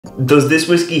Does this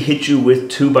whiskey hit you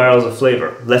with 2 barrels of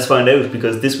flavour? Let's find out,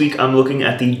 because this week I'm looking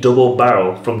at the double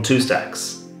barrel from 2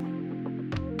 Stacks.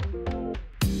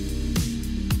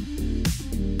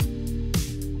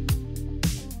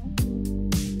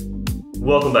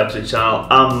 Welcome back to the channel.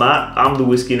 I'm Matt, I'm the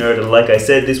whiskey nerd, and like I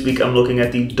said, this week I'm looking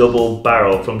at the double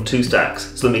barrel from 2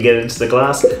 Stacks. So let me get into the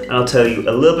glass and I'll tell you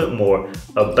a little bit more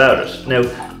about it. Now,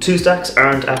 2 Stacks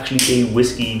aren't actually a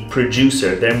whiskey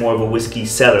producer, they're more of a whiskey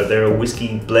seller, they're a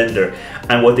whiskey blender.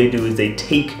 And what they do is they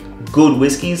take good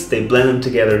whiskies, they blend them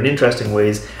together in interesting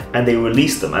ways, and they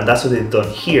release them, and that's what they've done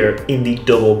here in the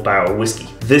double barrel whiskey.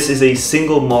 This is a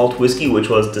single malt whiskey which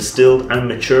was distilled and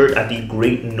matured at the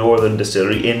Great Northern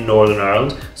Distillery in Northern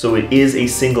Ireland, so it is a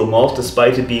single malt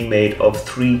despite it being made of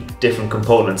 3 different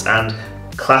components. And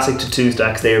classic to 2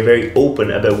 Stacks, they are very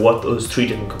open about what those 3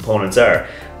 different components are.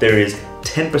 There is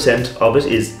 10% of it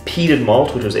is peated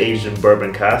malt, which was aged in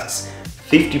bourbon casks,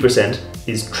 50%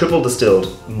 is triple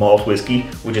distilled malt whiskey,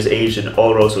 which is aged in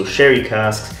Oloroso sherry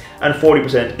casks, and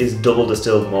 40% is double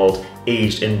distilled malt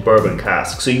aged in bourbon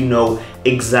casks. So you know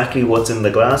exactly what's in the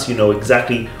glass, you know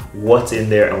exactly what's in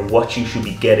there and what you should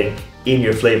be getting in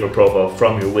your flavour profile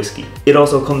from your whiskey. It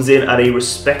also comes in at a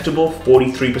respectable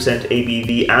 43%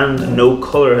 ABV and no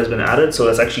colour has been added, so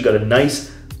it's actually got a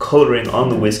nice colouring on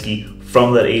the whiskey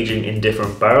from that aging in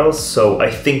different barrels. So I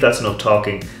think that's enough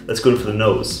talking. Let's go for the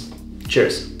nose.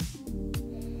 Cheers.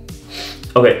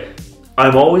 Okay,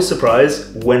 I'm always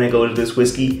surprised when I go to this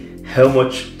whiskey how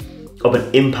much of an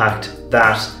impact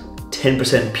that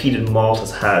 10% peated malt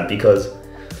has had, because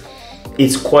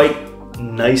it's quite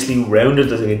nicely rounded.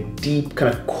 There's like a deep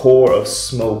kind of core of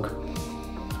smoke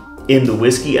in the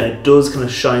whiskey, and it does kind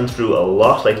of shine through a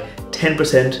lot. Like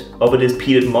 10% of it is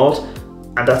peated malt,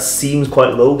 and that seems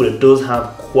quite low, but it does have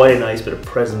quite a nice bit of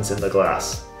presence in the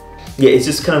glass. Yeah, it's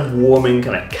just kind of warming,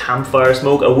 kind of campfire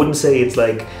smoke. I wouldn't say it's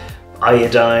like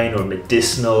iodine or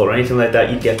medicinal or anything like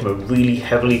that you'd get from a really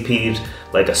heavily peated,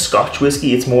 like a Scotch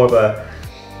whiskey. It's more of a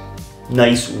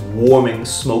nice warming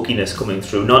smokiness coming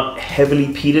through. Not heavily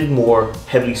peated, more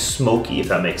heavily smoky, if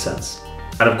that makes sense.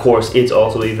 And of course, it's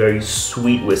also a very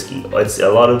sweet whiskey. It's a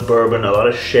lot of bourbon, a lot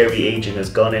of sherry aging has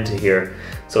gone into here.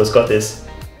 So it's got this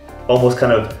almost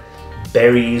kind of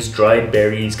berries, dried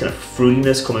berries, kind of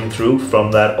fruitiness coming through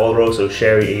from that Oloroso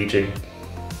sherry aging.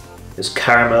 There's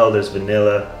caramel, there's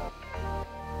vanilla.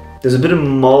 There's a bit of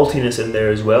maltiness in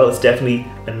there as well. It's definitely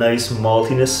a nice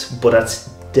maltiness, but that's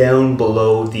down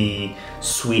below the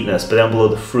sweetness, but down below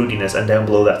the fruitiness and down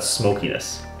below that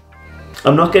smokiness.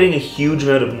 I'm not getting a huge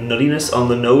amount of nuttiness on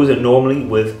the nose, and normally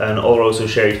with an Oloroso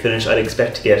sherry finish I'd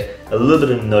expect to get a little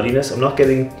bit of nuttiness. I'm not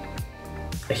getting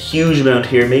a huge amount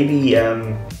here, maybe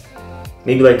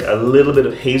like a little bit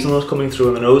of hazelnut coming through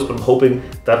on the nose, but I'm hoping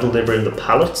that'll deliver in the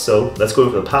palate, so let's go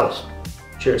for the palate.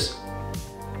 Cheers.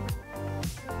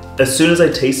 As soon as I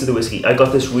tasted the whiskey, I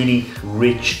got this really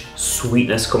rich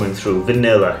sweetness coming through.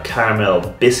 Vanilla, caramel,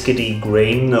 biscuity,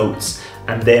 grain notes,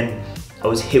 and then I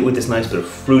was hit with this nice bit of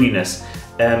fruitiness.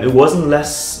 It wasn't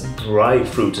less dry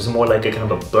fruit, it's more like a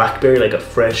kind of a blackberry, like a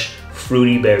fresh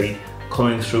fruity berry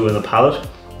coming through in the palate.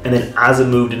 And then as it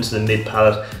moved into the mid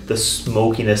palate, the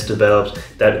smokiness developed,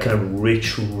 that kind of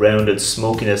rich, rounded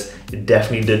smokiness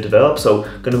definitely did develop. So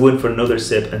I'm gonna go in for another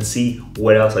sip and see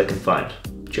what else I can find.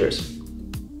 Cheers.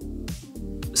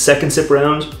 Second sip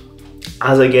round,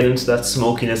 as I get into that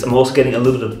smokiness, I'm also getting a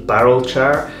little bit of barrel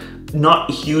char. Not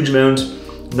a huge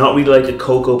amount, not really like a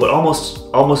cocoa, but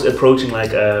almost approaching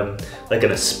like an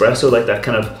espresso, like that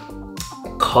kind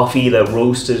of coffee, that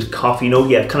roasted coffee note.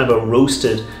 Yeah, kind of a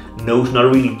roasted note, not a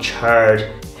really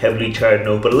charred, heavily charred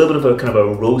note, but a little bit of a kind of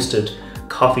a roasted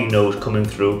coffee note coming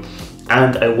through.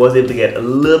 And I was able to get a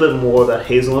little bit more of that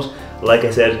hazelnut. Like I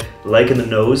said, like in the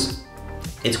nose,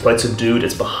 it's quite subdued,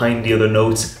 it's behind the other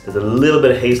notes. There's a little bit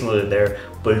of hazelnut in there,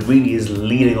 but it really is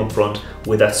leading up front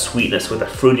with that sweetness, with that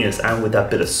fruitiness, and with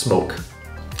that bit of smoke.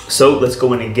 So let's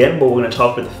go in again, but we're gonna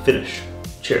talk about the finish.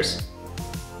 Cheers.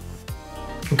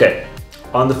 Okay,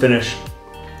 on the finish,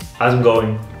 as I'm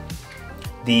going,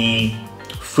 the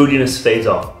fruitiness fades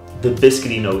off, the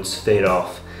biscuity notes fade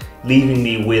off, leaving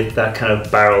me with that kind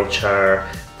of barrel char,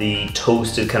 the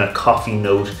toasted kind of coffee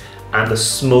note, and the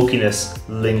smokiness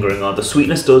lingering on. The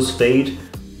sweetness does fade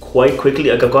quite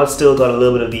quickly. Like I've still got a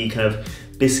little bit of the kind of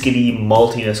biscuity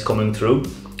maltiness coming through,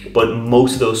 but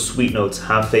most of those sweet notes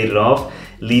have faded off,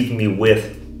 leaving me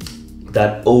with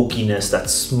that oakiness, that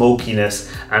smokiness,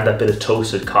 and that bit of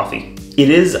toasted coffee. It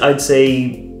is, I'd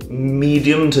say,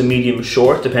 medium to medium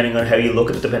short, depending on how you look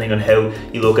at it, depending on how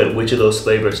you look at which of those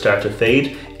flavors start to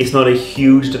fade. It's not a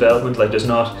huge development, like there's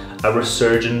not a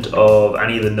resurgent of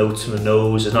any of the notes from the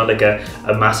nose, there's not like a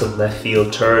massive left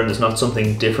field turn, there's not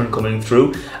something different coming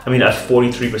through. I mean, at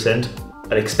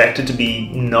 43%, I'd expect it to be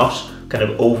not kind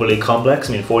of overly complex.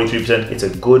 I mean, 43%, it's a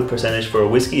good percentage for a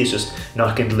whiskey. It's just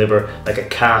not going to deliver like a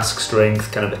cask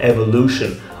strength kind of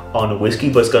evolution on a whiskey,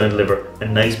 but it's going to deliver a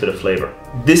nice bit of flavour.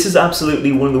 This is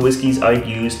absolutely one of the whiskies I'd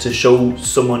use to show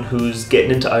someone who's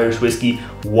getting into Irish whiskey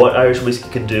what Irish whiskey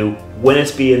can do when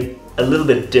it's being a little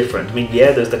bit different. I mean,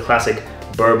 yeah, there's the classic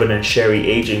bourbon and sherry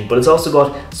aging, but it's also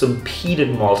got some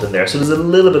peated malt in there, so there's a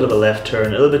little bit of a left turn,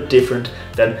 a little bit different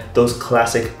than those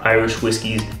classic Irish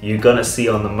whiskies you're gonna see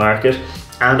on the market.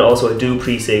 And also I do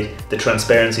appreciate the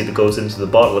transparency that goes into the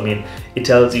bottle. I mean, it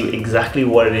tells you exactly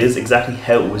what it is, exactly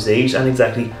how it was aged, and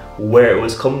exactly where it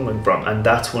was coming from. And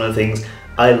that's one of the things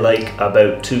I like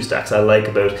about Two Stacks. I like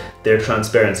about their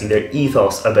transparency, their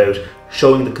ethos about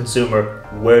showing the consumer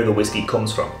where the whiskey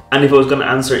comes from. And if I was going to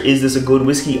answer, is this a good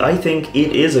whiskey? I think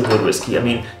it is a good whiskey. I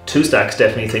mean, Two Stacks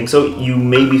definitely think so. You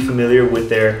may be familiar with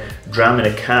their Dram in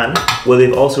a Can. Well,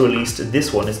 they've also released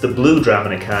this one. It's the Blue Dram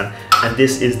in a Can, and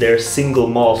this is their single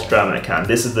malt Dram in a Can.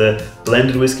 This is the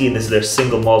blended whiskey, and this is their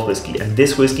single malt whiskey. And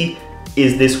this whiskey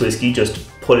is this whiskey just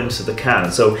put into the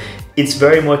can. So it's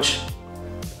very much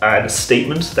a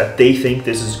statement that they think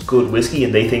this is good whiskey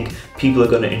and they think people are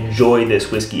going to enjoy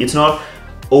this whiskey. It's not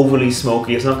overly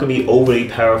smoky, it's not going to be overly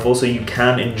powerful, so you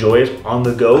can enjoy it on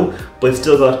the go, but it's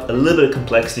still got a little bit of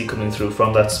complexity coming through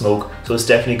from that smoke, so it's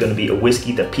definitely going to be a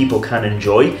whiskey that people can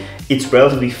enjoy. It's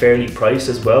relatively fairly priced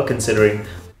as well, considering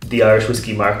the Irish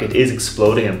whiskey market is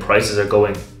exploding and prices are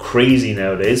going crazy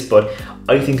nowadays, but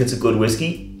I think it's a good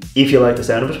whiskey. If you like the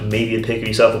sound of it, maybe you pick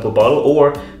yourself up a bottle,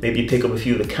 or maybe you pick up a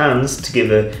few of the cans to give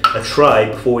a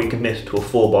try before you commit to a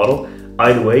full bottle.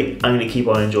 Either way, I'm going to keep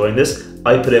on enjoying this.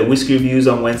 I put out whiskey reviews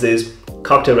on Wednesdays,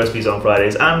 cocktail recipes on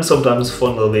Fridays, and sometimes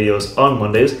fun little videos on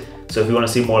Mondays. So if you want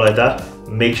to see more like that,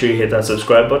 make sure you hit that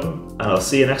subscribe button, and I'll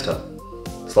see you next time.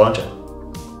 Sláinte.